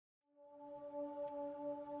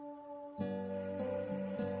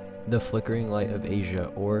the flickering light of Asia,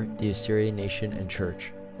 or the Assyrian nation and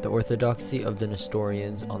church. The orthodoxy of the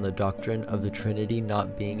Nestorians on the doctrine of the Trinity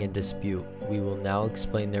not being in dispute, we will now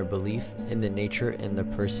explain their belief in the nature and the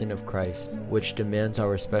person of Christ, which demands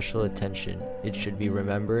our special attention. It should be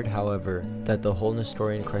remembered, however, that the whole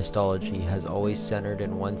Nestorian Christology has always centered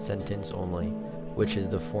in one sentence only, which is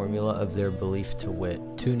the formula of their belief, to wit: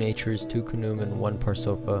 two natures, two kenoum and one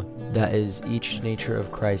parsopa, that is, each nature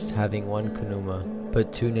of Christ having one kenouma,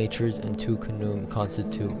 but two natures and two kenoum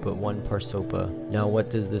constitute but one parsopa. Now what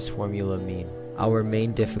does this formula mean? Our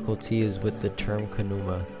main difficulty is with the term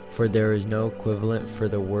kenouma, for there is no equivalent for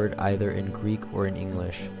the word either in Greek or in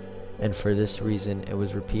English. And for this reason it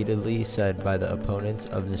was repeatedly said by the opponents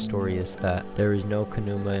of Nestorius that there is no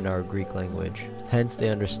kenouma in our Greek language. Hence they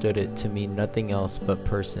understood it to mean nothing else but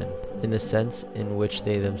person, in the sense in which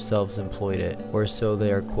they themselves employed it, or so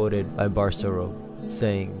they are quoted by Barsorog,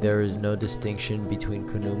 saying there is no distinction between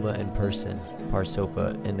kenouma and person,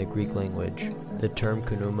 parsopa, in the Greek language. The term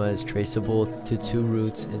kenouma is traceable to two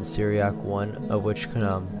roots in Syriac, one of which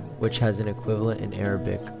kanam, which has an equivalent in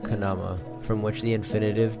Arabic, kanama, from which the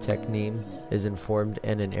infinitive teknim is informed,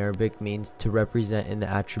 and in Arabic means to represent in the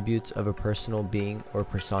attributes of a personal being or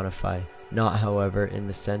personify, not however in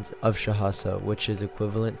the sense of shahasa, which is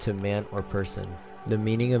equivalent to man or person. The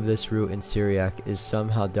meaning of this root in Syriac is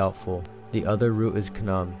somehow doubtful. The other root is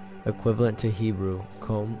kanam, equivalent to Hebrew,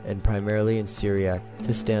 kom, and primarily in Syriac,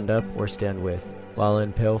 to stand up or stand with, while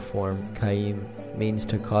in pale form, kaim, means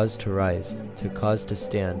to cause to rise, to cause to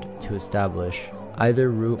stand, to establish. Either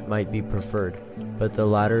root might be preferred, but the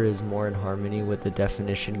latter is more in harmony with the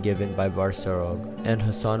definition given by Barsorog and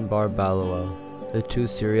Hassan bar Balawel, the two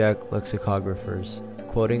Syriac lexicographers.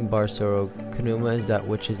 Quoting Barsorog, kenouma is that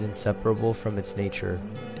which is inseparable from its nature,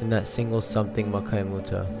 in that single something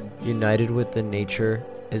makaimuta. United with the nature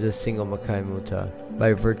is a single makaimuta,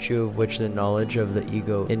 by virtue of which the knowledge of the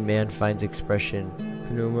ego in man finds expression.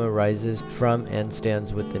 Kenouma rises from and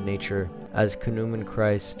stands with the nature. As kenoum in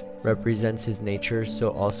Christ represents his nature, so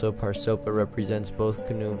also parsopa represents both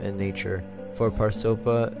kenoum and nature. For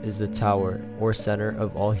parsopa is the tower, or center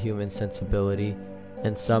of all human sensibility,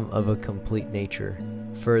 and some of a complete nature.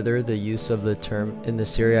 Further, the use of the term in the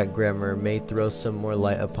Syriac grammar may throw some more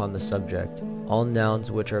light upon the subject. All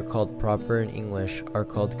nouns which are called proper in English are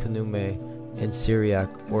called kenoume in Syriac,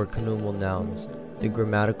 or kenoumal nouns. The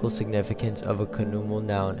grammatical significance of a kenoumal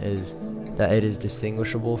noun is that it is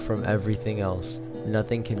distinguishable from everything else.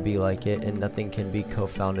 Nothing can be like it, and nothing can be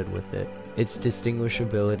confounded with it. Its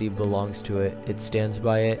distinguishability belongs to it, it stands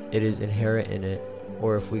by it, it is inherent in it.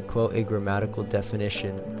 Or if we quote a grammatical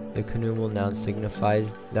definition, the kenoumal noun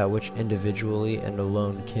signifies that which individually and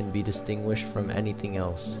alone can be distinguished from anything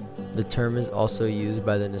else. The term is also used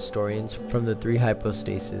by the Nestorians from the three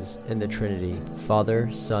hypostases in the Trinity.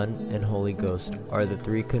 Father, Son, and Holy Ghost are the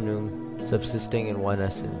three kenoum subsisting in one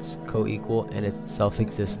essence, co-equal and it's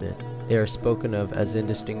self-existent. They are spoken of as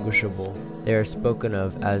indistinguishable. They are spoken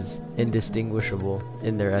of as indistinguishable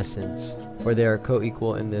in their essence, for they are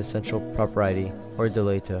co-equal in the essential propriety, or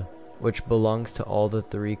deleta, which belongs to all the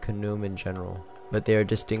three kenoum in general. But they are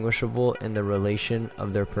distinguishable in the relation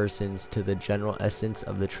of their persons to the general essence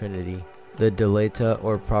of the Trinity. The deleta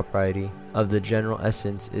or propriety of the general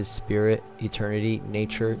essence is spirit, eternity,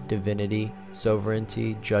 nature, divinity,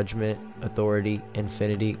 sovereignty, judgment, authority,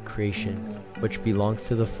 infinity, creation, which belongs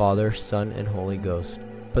to the Father, Son, and Holy Ghost.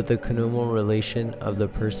 But the kenoumal relation of the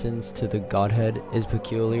persons to the Godhead is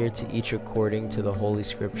peculiar to each according to the Holy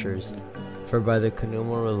Scriptures. For by the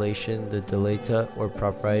kenoumal relation the deleta or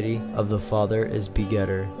propriety of the Father is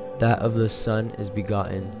begetter, that of the Son is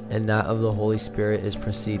begotten, and that of the Holy Spirit is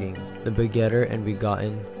proceeding. The begetter and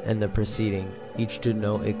begotten and the proceeding each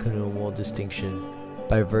denote a kenoumal distinction.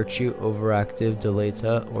 By virtue overactive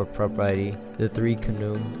deleta or propriety, the three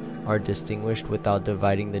kenoum are distinguished without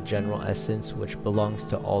dividing the general essence which belongs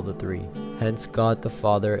to all the three. Hence God the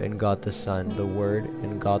Father and God the Son, the Word,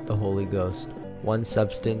 and God the Holy Ghost, one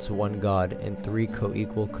substance, one God, and three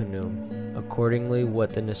co-equal kenoum. Accordingly,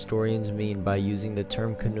 what the Nestorians mean by using the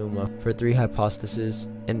term kenouma for three hypostases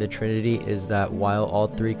in the Trinity is that while all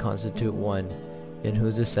three constitute one, in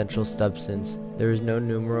whose essential substance there is no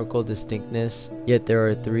numerical distinctness, yet there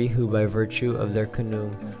are three who by virtue of their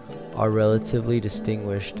kenoum are relatively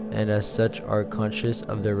distinguished, and as such are conscious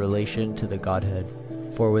of their relation to the Godhead.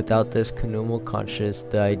 For without this kenoumal conscious,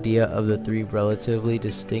 the idea of the three relatively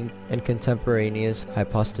distinct and contemporaneous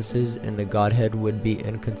hypostases in the Godhead would be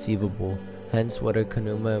inconceivable. Hence what a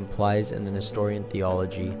kenouma implies in the Nestorian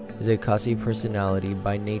theology is a kasi personality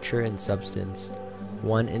by nature and substance,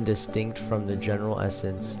 one and distinct from the general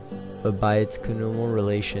essence, but by its cununal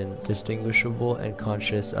relation, distinguishable and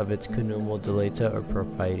conscious of its cununal deleta or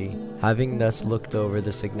propriety. Having thus looked over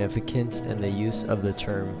the significance and the use of the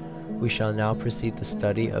term, we shall now proceed to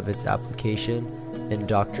study of its application in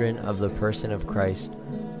doctrine of the person of Christ,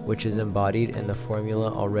 which is embodied in the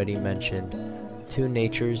formula already mentioned, 2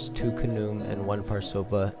 natures, 2 cunum, and 1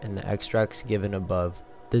 parsopa in the extracts given above.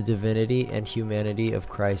 The divinity and humanity of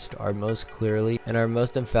Christ are most clearly and are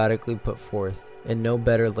most emphatically put forth. In no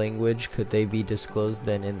better language could they be disclosed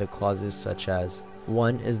than in the clauses such as: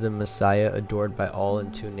 1 is the Messiah adored by all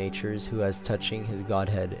in 2 natures, who as touching his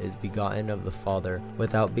Godhead is begotten of the Father,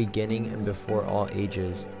 without beginning and before all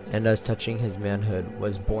ages, and as touching his manhood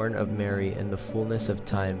was born of Mary in the fullness of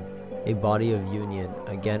time, a body of union.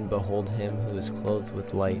 Again behold him who is clothed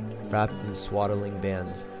with light, wrapped in swaddling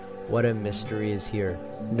bands. What a mystery is here!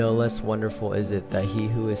 No less wonderful is it that he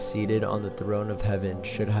who is seated on the throne of heaven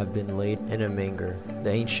should have been laid in a manger.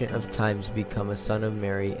 The Ancient of Times become a son of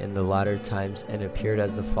Mary in the latter times, and appeared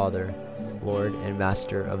as the Father, Lord, and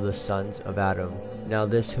Master of the sons of Adam. Now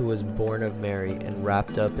this who was born of Mary and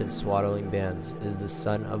wrapped up in swaddling bands is the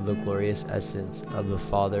Son of the glorious essence of the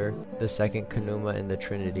Father, the second Pneuma in the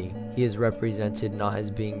Trinity. He is represented not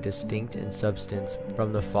as being distinct in substance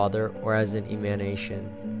from the Father or as an emanation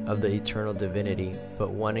of the eternal divinity, but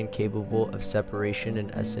one incapable of separation in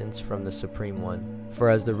essence from the Supreme One. For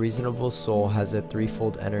as the reasonable soul has a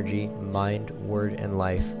threefold energy, mind, word, and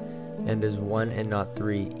life, and is one and not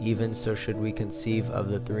 3, even so should we conceive of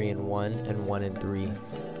the 3 in 1 and 1 in 3.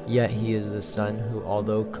 Yet he is the Son who,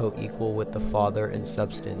 although co-equal with the Father in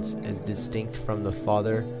substance, is distinct from the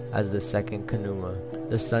Father as the second Pneuma.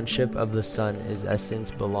 The sonship of the Son, his essence,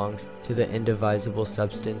 belongs to the indivisible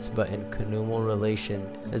substance, but in cununal relation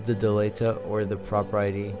is the deleta or the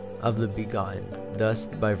propriety of the begotten. Thus,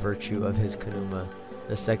 by virtue of his Pneuma,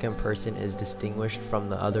 the second person is distinguished from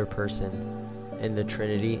the other person in the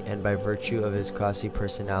Trinity, and by virtue of his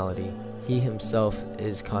quasi-personality, he himself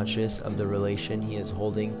is conscious of the relation he is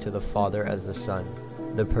holding to the Father as the Son.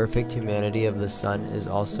 The perfect humanity of the Son is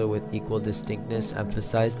also with equal distinctness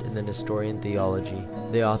emphasized in the Nestorian theology.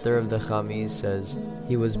 The author of the Chamis says,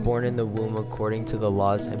 "He was born in the womb according to the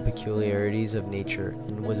laws and peculiarities of nature,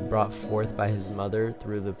 and was brought forth by his mother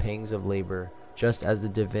through the pangs of labor. Just as the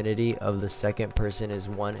divinity of the second person is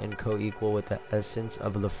one and co-equal with the essence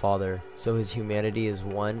of the Father, so his humanity is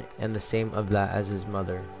one and the same of that as his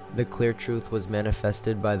mother." The clear truth was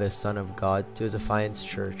manifested by the Son of God to his affianced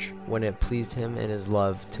church, when it pleased him in his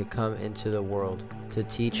love to come into the world, to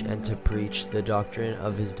teach and to preach the doctrine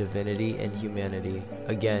of his divinity and humanity.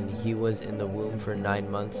 Again, he was in the womb for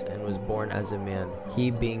 9 months and was born as a man.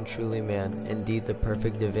 He, being truly man, indeed the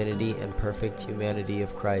perfect divinity and perfect humanity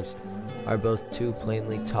of Christ, are both too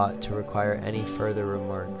plainly taught to require any further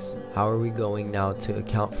remarks. How are we going now to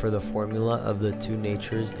account for the formula of the 2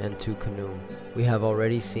 natures and 2 cunum? We have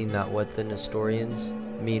already seen that what the Nestorians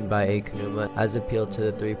mean by a pneuma as appealed to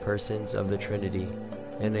the 3 persons of the Trinity,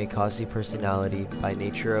 and a quasi-personality, by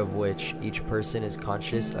nature of which each person is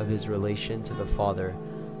conscious of his relation to the Father.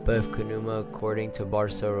 But if pneuma, according to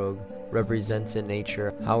Barsorog, represents a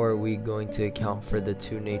nature, how are we going to account for the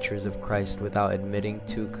 2 natures of Christ without admitting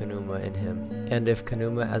 2 pneuma in him? And if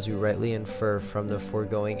pneuma, as we rightly infer from the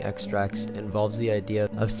foregoing extracts, involves the idea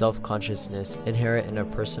of self-consciousness inherent in a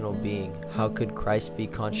personal being, how could Christ be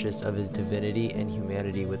conscious of his divinity and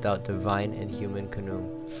humanity without divine and human pneuma?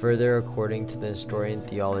 Further, according to the Nestorian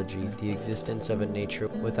theology, the existence of a nature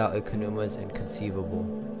without a pneuma is inconceivable.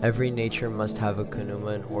 Every nature must have a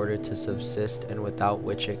pneuma in order to subsist, and without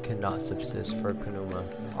which it cannot subsist, for pneuma,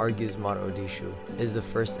 argues Mar Odishu, is the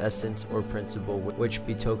first essence or principle which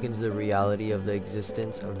betokens the reality of the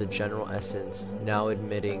existence of the general essence, now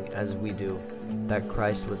admitting, as we do, that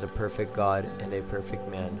Christ was a perfect God and a perfect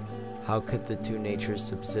man. How could the 2 natures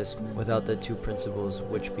subsist without the 2 principles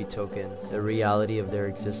which betoken the reality of their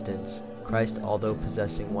existence? Christ, although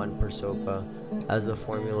possessing 1 parsopa, as the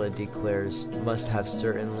formula declares, must have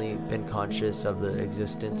certainly been conscious of the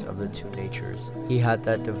existence of the 2 natures. He had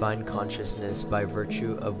that divine consciousness by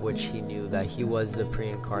virtue of which he knew that he was the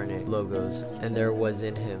pre-incarnate Logos, and there was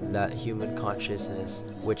in him that human consciousness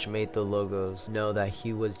which made the Logos know that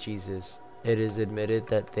he was Jesus. It is admitted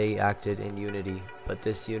that they acted in unity, but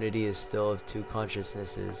this unity is still of 2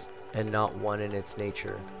 consciousnesses, and not one in its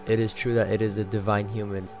nature. It is true that it is a divine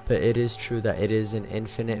human, but it is true that it is an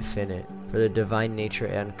infinite finite. For the divine nature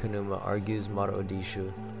and pneuma, argues Mar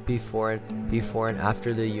Odishu, Before and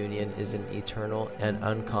after the union is an eternal and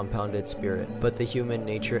uncompounded spirit, but the human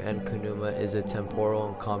nature and pneuma is a temporal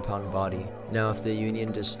and compound body. Now if the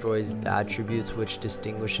union destroys the attributes which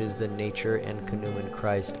distinguishes the nature and pneuma in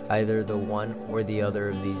Christ, either the one or the other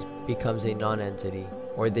of these becomes a non-entity,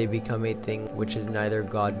 or they become a thing which is neither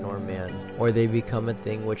God nor man, or they become a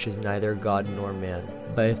thing which is neither God nor man.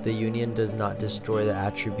 But if the union does not destroy the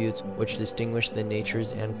attributes which distinguish the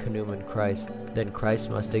natures and pneuma in Christ, then Christ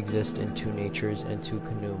must exist in two natures and two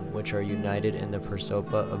pneuma, which are united in the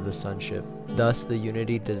persopa of the sonship. Thus the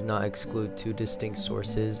unity does not exclude two distinct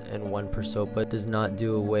sources, and one persopa does not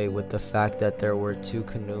do away with the fact that there were two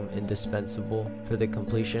pneuma indispensable for the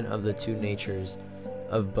completion of the two natures,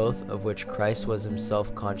 of both of which Christ was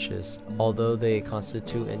himself conscious, although they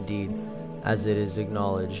constitute indeed, as it is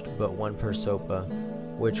acknowledged, but one persopa,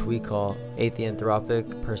 which we call a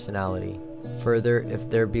theanthropic personality. Further, if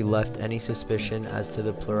there be left any suspicion as to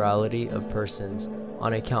the plurality of persons,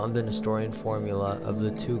 on account of the Nestorian formula of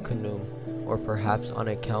the two pneuma, or perhaps on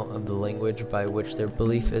account of the language by which their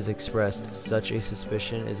belief is expressed, such a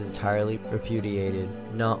suspicion is entirely repudiated,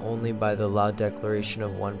 not only by the loud declaration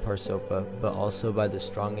of one parsopa, but also by the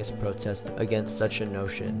strongest protest against such a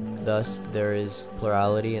notion. Thus there is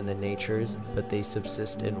plurality in the natures, but they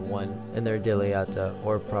subsist in one in their deleata,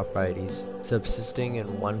 or proprieties, subsisting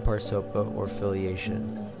in one parsopa or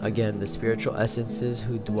filiation. Again, the spiritual essences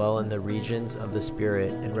who dwell in the regions of the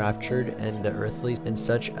spirit, enraptured, and the earthly, and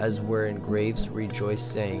such as were in graves, rejoice,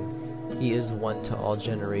 saying, He is one to all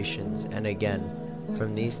generations. And again,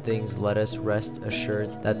 from these things let us rest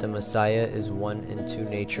assured that the Messiah is one in two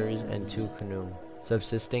natures and two pneuma,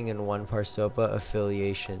 subsisting in one parsopa of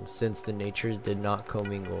filiation, since the natures did not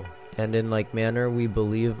commingle. And in like manner we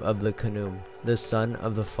believe of the pneuma. The Son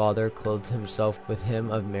of the Father clothed himself with him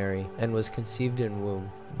of Mary, and was conceived in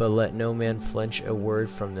womb. But let no man flinch a word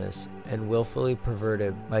from this, and wilfully pervert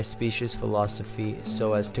it by specious philosophy,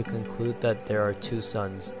 so as to conclude that there are two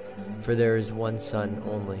sons. For there is one Son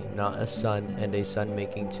only, not a son and a son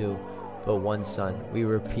making two, but one Son, we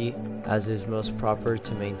repeat, as is most proper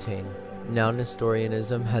to maintain. Now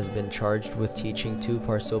Nestorianism has been charged with teaching two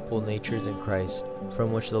parsopal natures in Christ,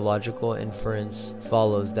 from which the logical inference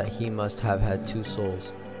follows that he must have had two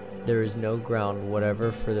souls. There is no ground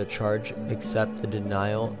whatever for the charge except the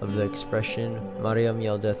denial of the expression Mariam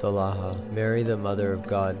Yeldet Allah, Mary the Mother of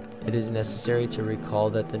God. It is necessary to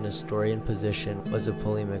recall that the Nestorian position was a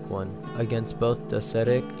polemic one, against both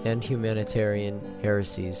docetic and humanitarian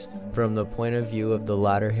heresies. From the point of view of the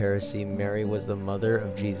latter heresy, Mary was the mother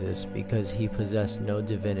of Jesus because he possessed no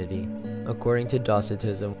divinity. According to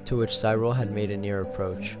Docetism, to which Cyril had made a near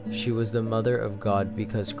approach, she was the mother of God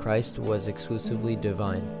because Christ was exclusively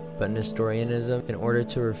divine. But Nestorianism, in order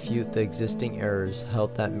to refute the existing errors,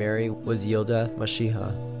 held that Mary was Yildath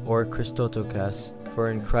Mashiach, or Christotokos,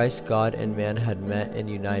 for in Christ God and man had met and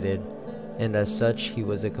united, and as such he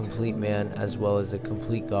was a complete man as well as a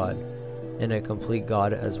complete God, and a complete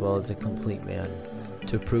God as well as a complete man.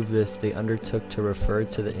 To prove this, they undertook to refer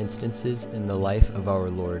to the instances in the life of our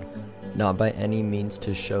Lord, not by any means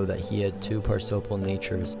to show that he had two parsopal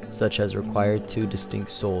natures, such as required two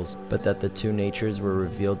distinct souls, but that the two natures were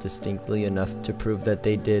revealed distinctly enough to prove that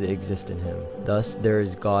they did exist in him. Thus there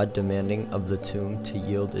is God demanding of the tomb to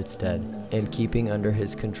yield its dead, and keeping under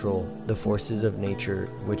his control the forces of nature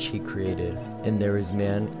which he created. And there is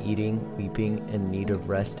man eating, weeping, in need of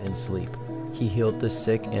rest and sleep. He healed the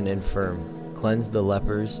sick and infirm, cleansed the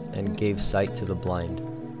lepers, and gave sight to the blind.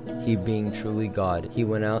 He being truly God, he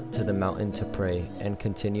went out to the mountain to pray, and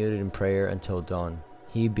continued in prayer until dawn.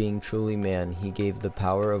 He being truly man, he gave the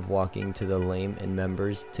power of walking to the lame and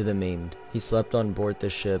members to the maimed. He slept on board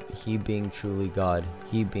the ship, he being truly God,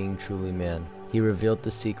 he being truly man. He revealed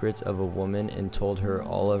the secrets of a woman and told her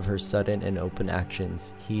all of her sudden and open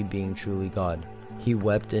actions, he being truly God. He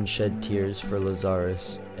wept and shed tears for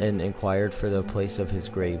Lazarus, and inquired for the place of his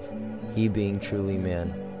grave, he being truly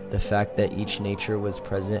man. The fact that each nature was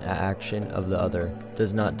present at action of the other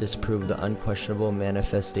does not disprove the unquestionable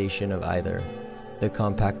manifestation of either. The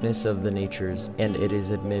compactness of the natures, and it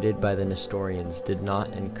is admitted by the Nestorians, did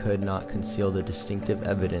not and could not conceal the distinctive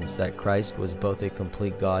evidence that Christ was both a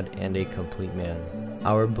complete God and a complete man.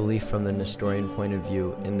 Our belief from the Nestorian point of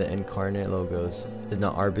view in the incarnate Logos is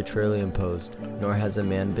not arbitrarily imposed, nor has a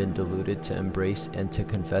man been deluded to embrace and to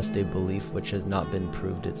confess a belief which has not been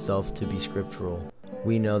proved itself to be scriptural.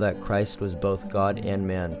 We know that Christ was both God and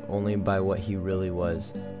man only by what he really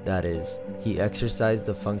was. That is, he exercised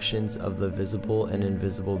the functions of the visible and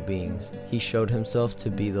invisible beings. He showed himself to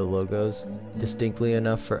be the Logos, distinctly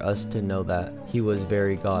enough for us to know that he was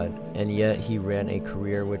very God, and yet he ran a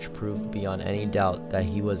career which proved beyond any doubt that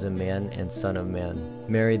he was a man and son of man.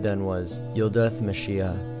 Mary then was Yildath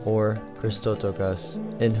Mashiach, or Christotokos,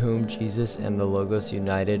 in whom Jesus and the Logos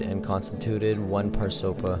united and constituted one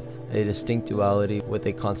parsopa, a distinct duality with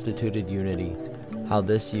a constituted unity. How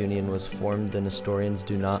this union was formed the Nestorians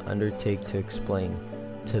do not undertake to explain.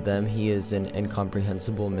 To them he is an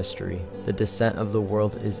incomprehensible mystery. The descent of the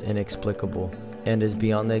world is inexplicable, and is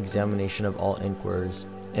beyond the examination of all inquirers,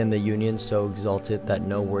 and the union so exalted that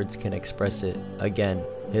no words can express it. Again,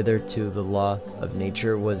 hitherto the law of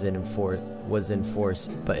nature was in force,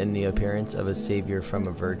 but in the appearance of a Savior from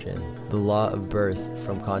a virgin, the law of birth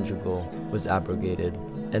from conjugal was abrogated,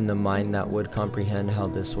 and the mind that would comprehend how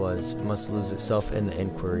this was must lose itself in the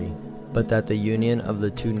inquiry. But that the union of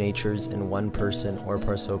the two natures in one person or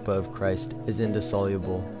parsopa of Christ is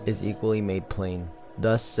indissoluble is equally made plain.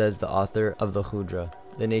 Thus says the author of the Hudra,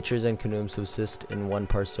 the natures and Kanum subsist in one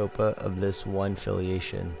parsopa of this one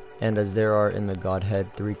filiation, and as there are in the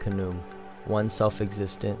Godhead three Kanum, one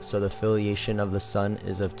self-existent, so the filiation of the Son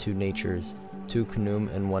is of two natures, two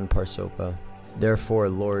Kanum and one parsopa. Therefore,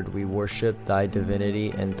 Lord, we worship thy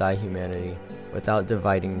divinity and thy humanity, without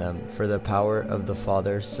dividing them, for the power of the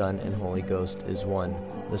Father, Son, and Holy Ghost is one,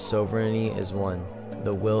 the sovereignty is one,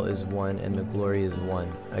 the will is one, and the glory is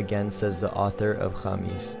one. Again says the author of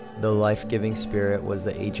Chamis, the life-giving Spirit was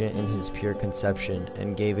the agent in his pure conception,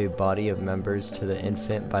 and gave a body of members to the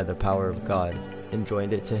infant by the power of God, and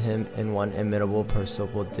joined it to him in one imitable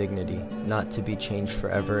parsopal dignity, not to be changed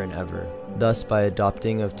forever and ever. Thus, by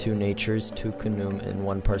adopting of two natures, two Kanum, and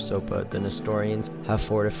one parsopa, the Nestorians have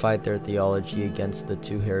fortified their theology against the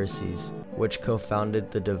two heresies, which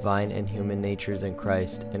confounded the divine and human natures in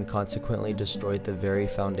Christ, and consequently destroyed the very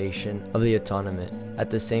foundation of the atonement. At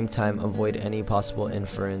the same time, avoid any possible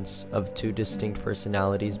inference of two distinct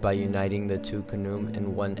personalities by uniting the two Kanum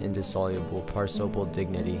in one indissoluble parsopal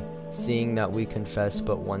dignity. Seeing that we confess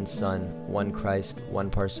but one Son, one Christ, one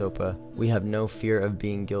parsopa, we have no fear of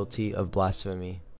being guilty of blasphemy.